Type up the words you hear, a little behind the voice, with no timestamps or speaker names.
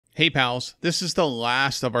Hey pals, this is the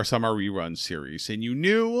last of our summer rerun series, and you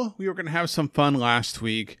knew we were going to have some fun last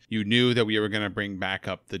week. You knew that we were going to bring back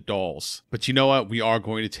up the dolls. But you know what? We are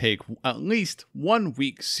going to take at least 1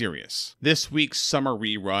 week serious. This week's summer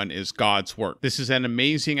rerun is God's Work. This is an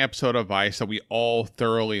amazing episode of Vice that we all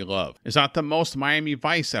thoroughly love. It's not the most Miami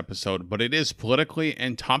Vice episode, but it is politically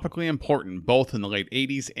and topically important both in the late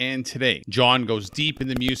 80s and today. John goes deep in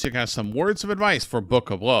the music, has some words of advice for Book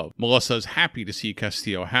of Love. Melissa is happy to see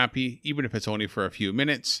Castillo happy, even if it's only for a few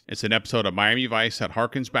minutes. It's an episode of Miami Vice that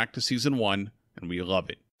harkens back to season 1, and we love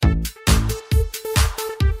it.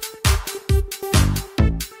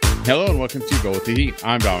 Hello and welcome to Go With The Heat.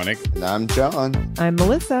 I'm Dominic. And I'm John. I'm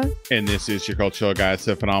Melissa. And this is your cultural guide to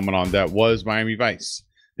the phenomenon that was Miami Vice.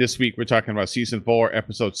 This week we're talking about season 4,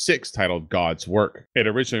 episode 6, titled God's Work. It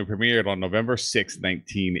originally premiered on November 6,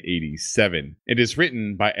 1987. It is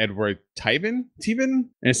written by Edward Tiven, and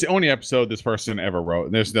it's the only episode this person ever wrote.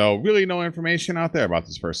 And there's really no information out there about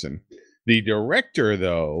this person. The director,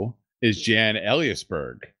 though, is Jan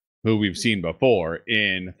Eliasberg, who we've seen before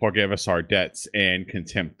in Forgive Us Our Debts and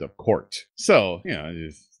Contempt of Court. So,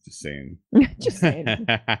 just saying. Just saying.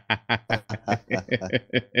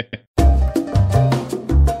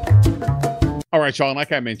 All right, Sean,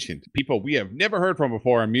 like I mentioned, people we have never heard from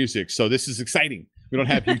before in music, so this is exciting. We don't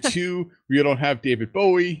have U2, we don't have David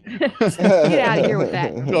Bowie. Get out of here with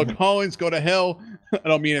that. Phil Collins, go to hell. I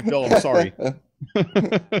don't mean it, Phil, I'm sorry.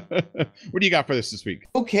 What do you got for this week?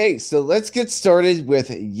 Okay, so let's get started with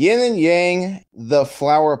Yin and Yang, The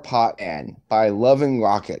Flower Pot Man by Loving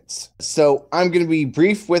Rockets. So I'm going to be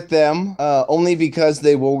brief with them, only because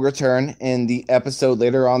they will return in the episode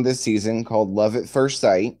later on this season called Love at First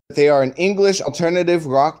Sight. They are an English alternative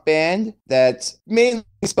rock band that's mainly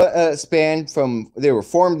spanned from, they were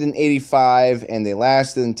formed in 85 and they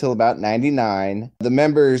lasted until about 99. The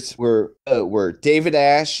members were David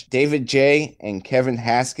Ash, David J, and Kevin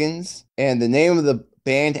Haskins. And the name of the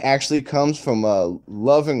band actually comes from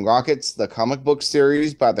Love and Rockets, the comic book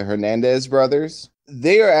series by the Hernandez brothers.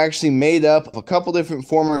 They are actually made up of a couple different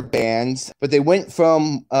former bands, but they went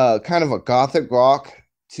from kind of a gothic rock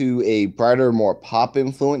to a brighter, more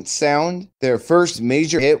pop-influenced sound. Their first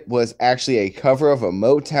major hit was actually a cover of a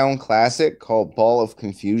Motown classic called Ball of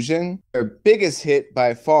Confusion. Their biggest hit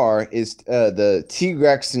by far is the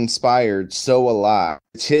T-Rex-inspired So Alive,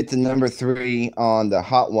 which hit the number 3 on the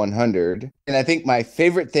Hot 100. And I think my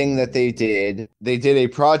favorite thing that they did a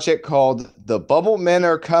project called The Bubble Men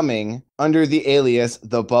Are Coming under the alias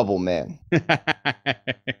The Bubble Men.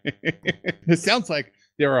 It sounds like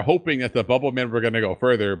they were hoping that the Bubble Men were going to go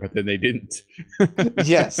further, but then they didn't.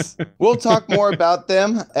 Yes. We'll talk more about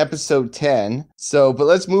them, episode 10. But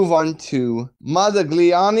let's move on to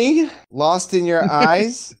Modigliani, Lost in Your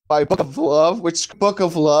Eyes by Book of Love. Which Book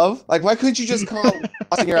of Love? Like, why couldn't you just call it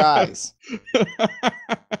Lost in Your Eyes?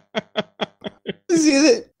 See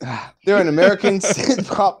it? They're an American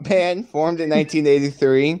synth-pop band formed in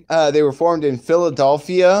 1983. They were formed in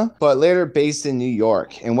Philadelphia, but later based in New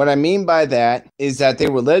York. And what I mean by that is that they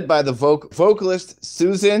were led by the vocalist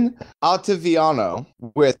Susan Ottaviano,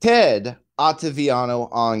 with Ted Ottaviano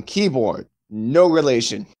on keyboard. No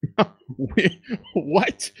relation. Wait,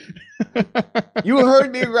 what? You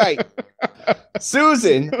heard me right.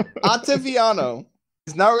 Susan Ottaviano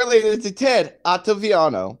is not related to Ted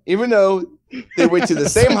Ottaviano, even though they went to the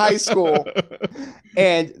same high school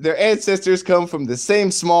and their ancestors come from the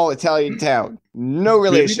same small Italian town. No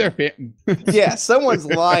relation. Yeah, someone's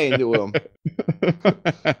lying to him.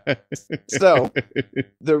 So,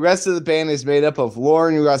 the rest of the band is made up of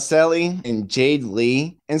Lauren Rosselli and Jade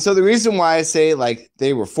Lee. And so the reason why I say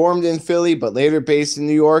they were formed in Philly but later based in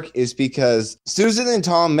New York is because Susan and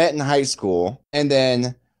Tom met in high school, and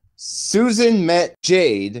then Susan met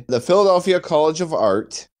Jade, the Philadelphia College of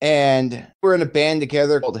Art, and we're in a band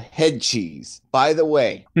together called Head Cheese. By the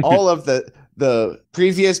way, all of the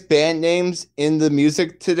previous band names in the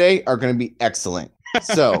music today are going to be excellent.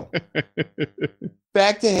 So,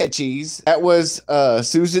 back to Head Cheese. That was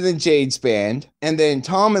Susan and Jade's band. And then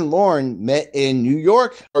Tom and Lauren met in New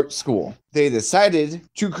York art school. They decided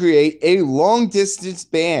to create a long-distance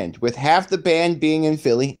band with half the band being in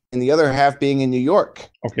Philly and the other half being in New York.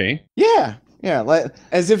 Okay. Yeah,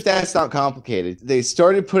 as if that's not complicated. They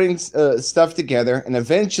started putting stuff together, and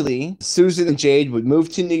eventually Susan and Jade would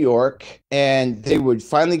move to New York, and they would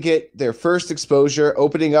finally get their first exposure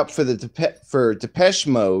opening up for Depeche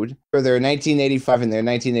Mode for their 1985 and their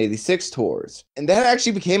 1986 tours. And that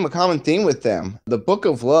actually became a common theme with them. The Book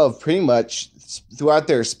of Love pretty much throughout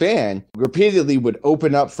their span repeatedly would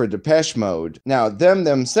open up for Depeche Mode. Now,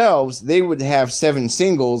 themselves, they would have 7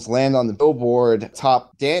 singles land on the Billboard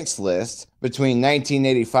Top Dance list between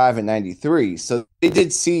 1985 and 93. So they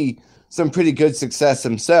did see some pretty good success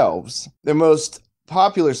themselves. Their most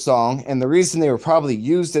popular song, and the reason they were probably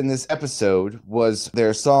used in this episode, was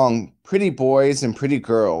their song Pretty Boys and Pretty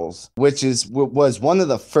Girls, which was one of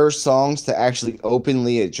the first songs to actually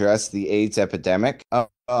openly address the AIDS epidemic.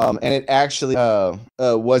 And it actually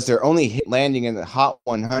was their only hit, landing in the Hot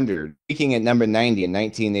 100, peaking at number 90 in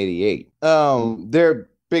 1988. Their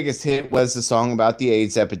biggest hit was the song about the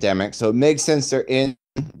AIDS epidemic, so it makes sense they're in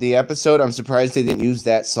the episode. I'm surprised they didn't use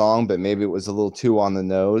that song, but maybe it was a little too on the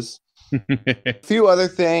nose. A few other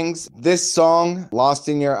things. This song, Lost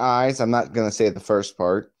in Your Eyes, I'm not going to say the first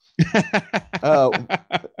part,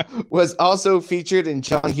 was also featured in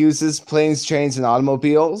John Hughes's Planes, Trains, and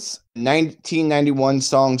Automobiles. 1991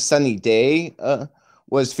 song Sunny Day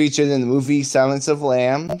was featured in the movie Silence of the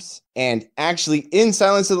Lambs. And actually in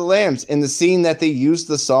Silence of the Lambs, in the scene that they used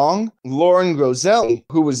the song, Lauren Roselli,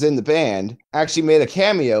 who was in the band, actually made a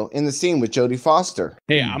cameo in the scene with Jodie Foster.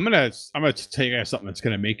 Hey, I'm gonna tell you guys something that's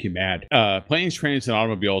gonna make you mad. Planes, Trains, and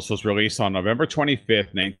Automobiles was released on November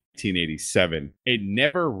 25th, 1987. It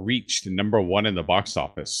never reached number 1 in the box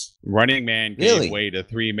office. Running Man gave way to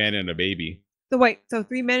 3 Men and a Baby. So wait, so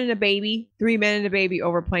 3 Men and a Baby, 3 Men and a Baby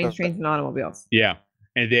over Planes, Trains, and Automobiles. Yeah.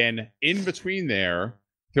 And then in between there,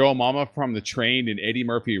 Throw Mama from the Train and Eddie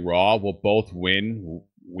Murphy Raw will both win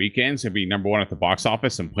weekends and be number 1 at the box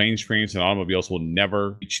office, and Planes, Trains, and Automobiles will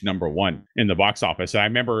never reach number 1 in the box office. And I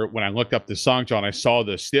remember when I looked up the song, John, I saw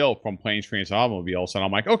the still from Planes, Trains, and Automobiles, and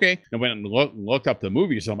I'm like, okay. And when I looked up the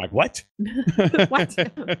movies, I'm like, what? What?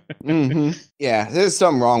 Mm-hmm. Yeah, there's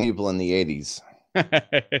something wrong with people in the 80s.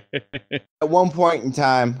 At one point in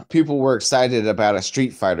time, people were excited about a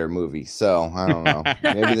Street Fighter movie, so I don't know.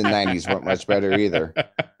 Maybe the 90s weren't much better either.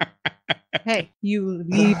 Hey, you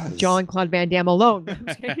leave Jean-Claude Van Damme alone.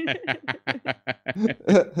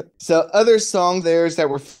 So other songs theirs that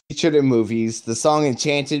were featured in movies, the song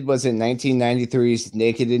Enchanted was in 1993's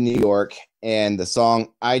Naked in New York, and the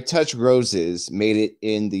song I Touch Roses made it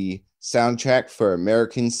in the soundtrack for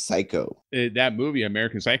American Psycho. That movie,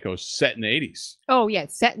 American Psycho, is set in the 80s. Oh, yeah,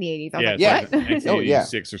 it's set in the 80s. I was Yeah, like, it's what? like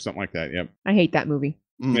 1986 or something like that. Yep. I hate that movie.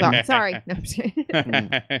 Sorry. No, I'm just kidding.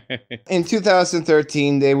 In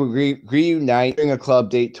 2013, they would reunite during a club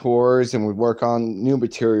date tours and would work on new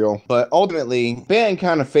material. But ultimately, the band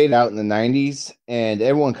kind of faded out in the 90s, and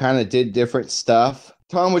everyone kind of did different stuff.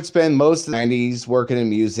 Tom would spend most of the 90s working in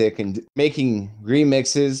music and making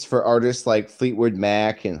remixes for artists like Fleetwood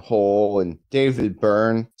Mac and Hole and David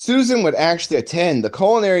Byrne. Susan would actually attend the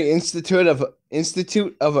Culinary Institute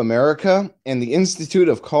of America and the Institute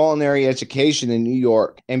of Culinary Education in New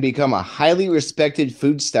York and become a highly respected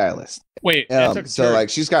food stylist. Wait, that took a turn. like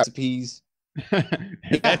she's got recipes.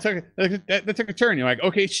 that took a turn. You're like,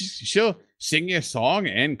 okay, she'll sing you a song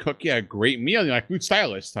and cook you a great meal. You're like, food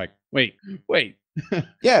stylist. Like, wait.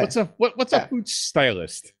 Yeah. What's a food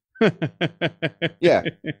stylist? Yeah.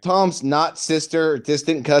 Tom's not sister or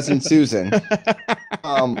distant cousin Susan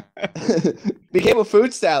became a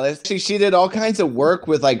food stylist. She did all kinds of work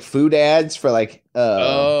with like food ads for like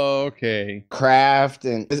okay, Kraft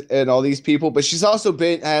and all these people, but she's also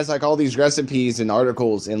has like all these recipes and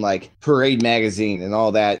articles in like Parade magazine and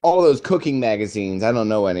all those cooking magazines. I don't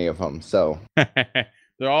know any of them, so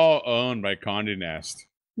they're all owned by Condé Nast.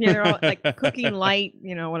 Yeah, they're all like cooking light,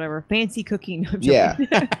 whatever, fancy cooking. Yeah.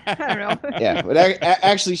 I don't know. Yeah, but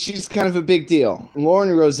actually, she's kind of a big deal. Lauren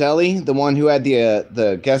Roselli, the one who had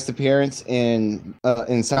the guest appearance in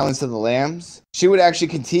Silence of the Lambs, she would actually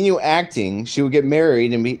continue acting. She would get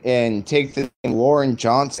married and take the name Lauren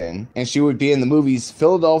Johnson, and she would be in the movies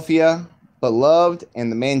Philadelphia, Beloved, and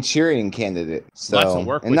The Manchurian Candidate. So, lots of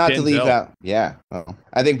work and with not Denzel. to leave out, yeah. Well,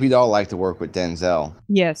 I think we'd all like to work with Denzel.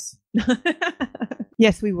 Yes.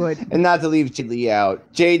 Yes, we would. And not to leave Jade Lee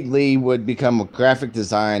out, Jade Lee would become a graphic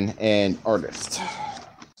design and artist.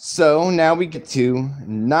 So now we get to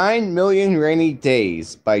 9 Million Rainy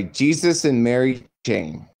Days by Jesus and Mary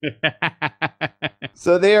Chain.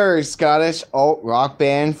 So they are a Scottish alt-rock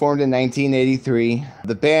band formed in 1983.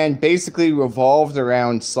 The band basically revolved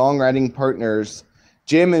around songwriting partners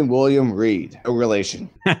Jim and William Reed, a relation.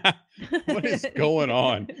 What is going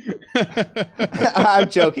on? I'm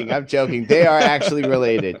joking. They are actually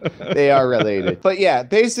related. But yeah,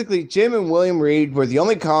 basically, Jim and William Reed were the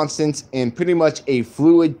only constants in pretty much a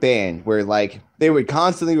fluid band where, like, they would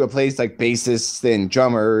constantly replace like bassists and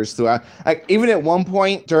drummers throughout. Like even at one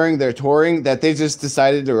point during their touring, that they just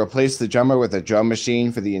decided to replace the drummer with a drum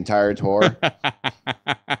machine for the entire tour.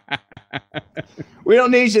 We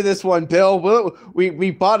don't need you this one, Bill.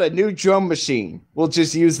 We bought a new drum machine. We'll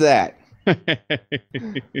just use that.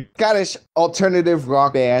 Scottish alternative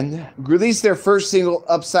rock band released their first single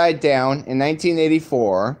Upside Down in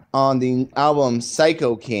 1984 on the album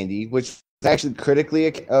Psycho Candy, which was actually critically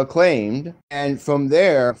acclaimed. And from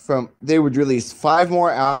there, they would release 5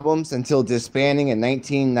 more albums until disbanding in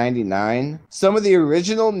 1999. Some of the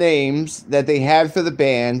original names that they had for the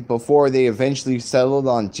band before they eventually settled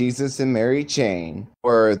on Jesus and Mary Chain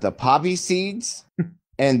were the Poppy Seeds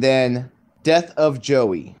and then Death of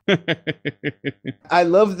Joey. I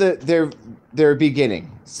love their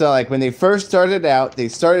beginning. So like when they first started out, they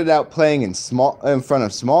started out playing in front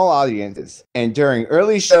of small audiences, and during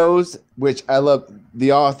early shows, which I love,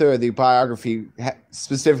 the author of the biography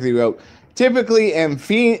specifically wrote, typically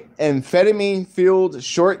amphetamine-fueled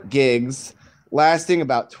short gigs lasting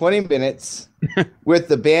about 20 minutes with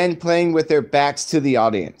the band playing with their backs to the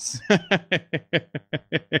audience.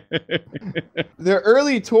 Their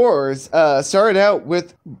early tours started out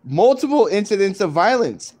with multiple incidents of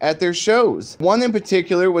violence at their shows. One in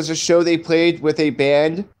particular was a show they played with a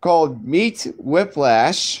band called Meat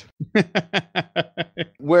Whiplash,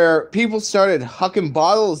 where people started hucking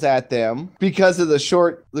bottles at them because of the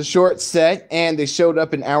short set, and they showed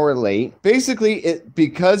up an hour late. Basically,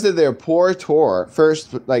 because of their poor tour,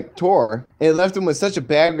 it left them with such a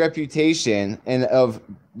bad reputation and of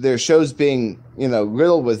their shows being,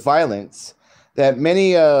 riddled with violence, that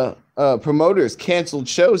many promoters canceled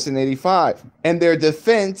shows in '85. And their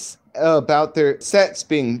defense about their sets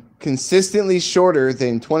being consistently shorter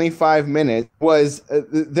than 25 minutes was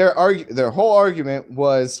their whole argument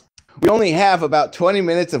was, we only have about 20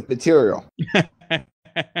 minutes of material.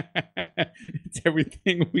 It's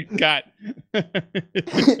everything we got.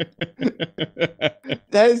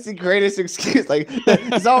 That is the greatest excuse. Like,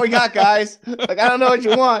 that's all we got, guys. Like, I don't know what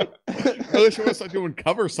you want. Unless you want to start doing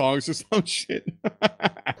cover songs or some shit.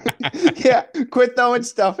 Yeah, quit throwing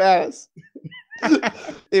stuff at us.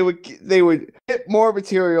 They would hit more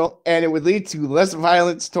material, and it would lead to less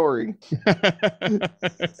violent touring.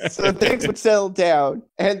 So things would settle down,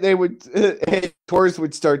 and and tours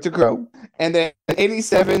would start to grow. And then in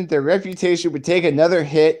 '87, their reputation would take another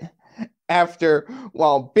hit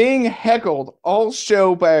while being heckled all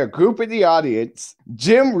show by a group in the audience,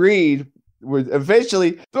 Jim Reed would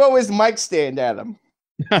eventually throw his mic stand at him.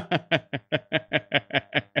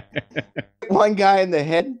 One guy in the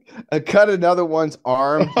head, cut another one's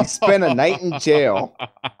arm. He spent a night in jail.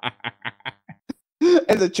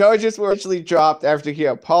 And the charges were actually dropped after he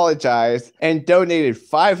apologized and donated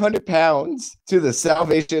 £500 to the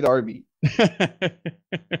Salvation Army.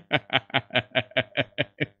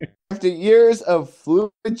 After years of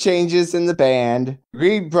fluid changes in the band,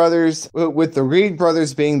 with the Reed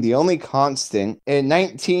brothers being the only constant, in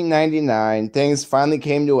 1999, things finally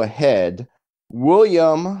came to a head.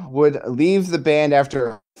 William would leave the band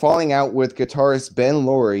after falling out with guitarist Ben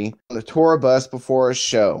Laurie on a tour bus before a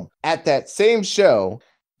show. At that same show,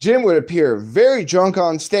 Jim would appear very drunk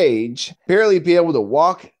on stage, barely be able to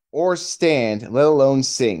walk or stand, let alone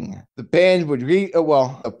sing. The band would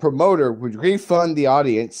a promoter would refund the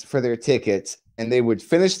audience for their tickets, and they would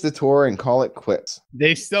finish the tour and call it quits.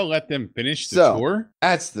 They still let them finish the tour?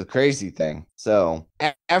 That's the crazy thing. So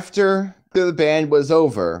after the band was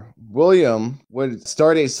over, William would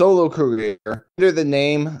start a solo career under the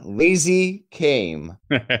name Lazy Came.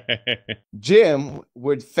 Jim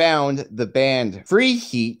would found the band Free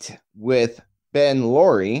Heat with Ben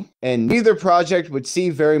Laurie, and neither project would see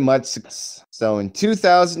very much success. So in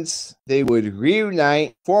 2000s, they would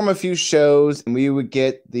reunite, form a few shows, and we would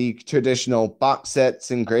get the traditional box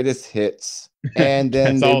sets and greatest hits. And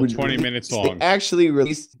then they all 20 minutes long. They actually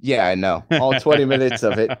released, yeah, I know, all 20 minutes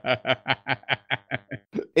of it.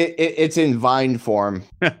 It's in Vine form.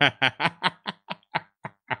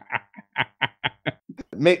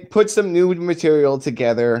 Put some new material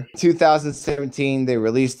together. 2017, they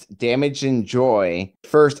released Damage and Joy,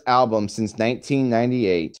 first album since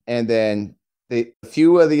 1998. And then a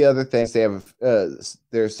few of the other things, they have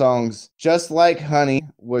their songs Just Like Honey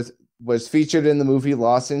was featured in the movie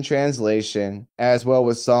Lost in Translation, as well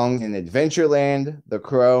as songs in Adventureland, The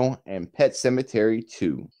Crow, and Pet Sematary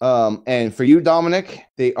 2. And for you, Dominic,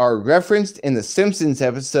 they are referenced in the Simpsons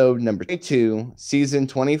episode number 22, season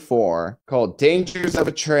 24, called Dangers of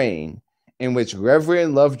a Train. in which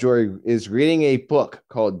Reverend Lovejoy is reading a book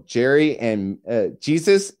called Jerry and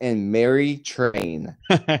Jesus and Mary Train.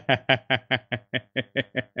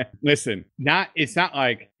 Listen, it's not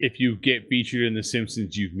like if you get featured in The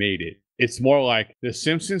Simpsons, you've made it. It's more like The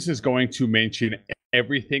Simpsons is going to mention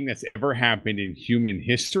everything that's ever happened in human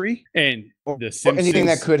history, and The Simpsons, or anything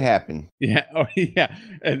that could happen. Yeah, yeah.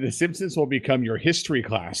 And The Simpsons will become your history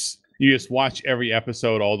class. You just watch every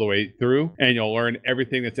episode all the way through, and you'll learn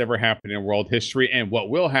everything that's ever happened in world history and what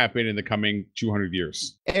will happen in the coming 200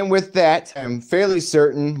 years. And with that, I'm fairly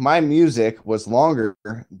certain my music was longer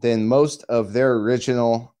than most of their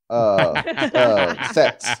original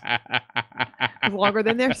sets. Longer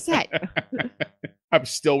than their set. I'm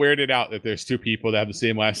still weirded out that there's two people that have the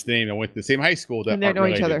same last name and went to the same high school that and they know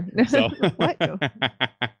each other. So. What?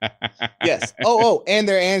 Yes. Oh, and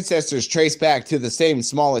their ancestors trace back to the same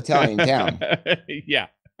small Italian town. Yeah.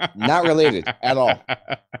 Not related at all.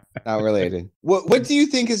 Not related. What do you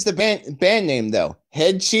think is the band name though?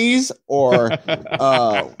 Head Cheese or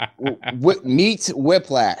Meat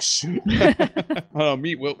Whiplash?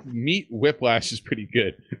 Meat Whiplash is pretty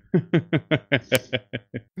good.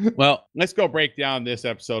 Well, let's go break down this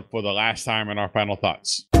episode for the last time in our final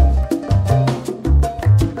thoughts.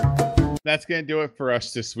 That's going to do it for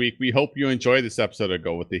us this week. We hope you enjoyed this episode of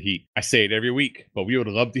Go With The Heat. I say it every week, but we would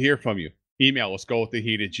love to hear from you. Email us,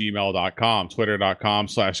 gowiththeheat@gmail.com,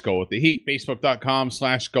 twitter.com/gowiththeheat,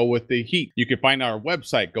 facebook.com/gowiththeheat. You can find our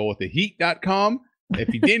website, gowiththeheat.com.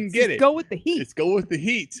 If you didn't get it, Go With The Heat. It's Go With The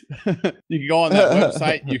Heat. You can go on that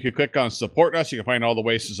website. You can click on support us. You can find all the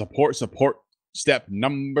ways to support. Step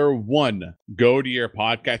number 1, go to your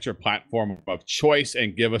podcatcher platform of choice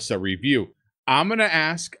and give us a review. I'm going to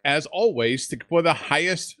ask, as always, for the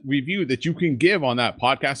highest review that you can give on that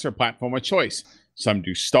podcaster platform of choice. Some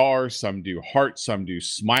do stars, some do hearts, some do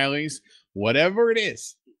smileys, whatever it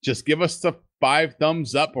is. Just give us the 5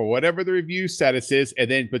 thumbs up or whatever the review status is,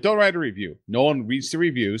 but don't write a review. No one reads the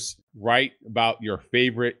reviews. Write about your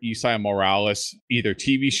favorite Esai Morales, either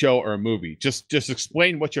TV show or movie. Just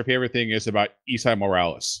explain what your favorite thing is about Esai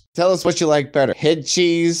Morales. Tell us what you like better, head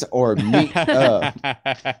cheese or meat.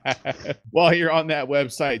 While you're on that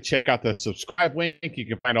website, check out the subscribe link. You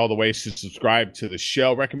can find all the ways to subscribe to the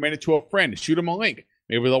show. Recommend it to a friend. Shoot them a link.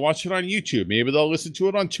 Maybe they'll watch it on YouTube. Maybe they'll listen to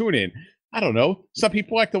it on TuneIn. I don't know. Some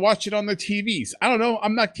people like to watch it on their TVs. I don't know.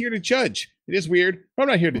 I'm not here to judge. It is weird, but I'm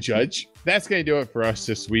not here to judge. That's going to do it for us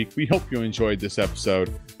this week. We hope you enjoyed this episode,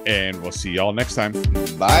 and we'll see y'all next time.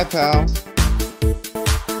 Bye, pals.